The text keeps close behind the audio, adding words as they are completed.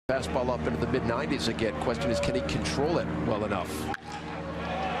Fastball up into the mid-90s again. Question is, can he control it well enough?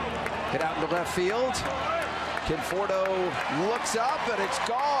 Hit out in the left field. Conforto looks up, and it's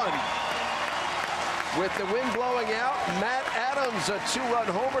gone. With the wind blowing out, Matt Adams, a 2-run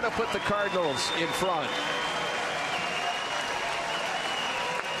homer to put the Cardinals in front.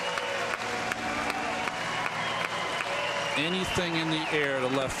 Anything in the air to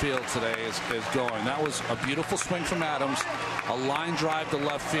left field today is going. That was a beautiful swing from Adams, a line drive to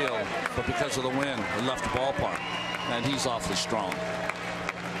left field, but because of the wind, it left the ballpark, and he's awfully strong.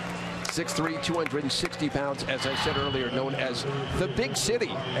 6'3", 260 pounds, as I said earlier, known as the Big City,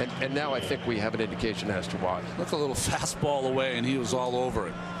 and now I think we have an indication as to why. Look, a little fastball away, and he was all over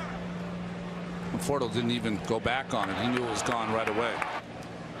it. Conforto didn't even go back on it. He knew it was gone right away.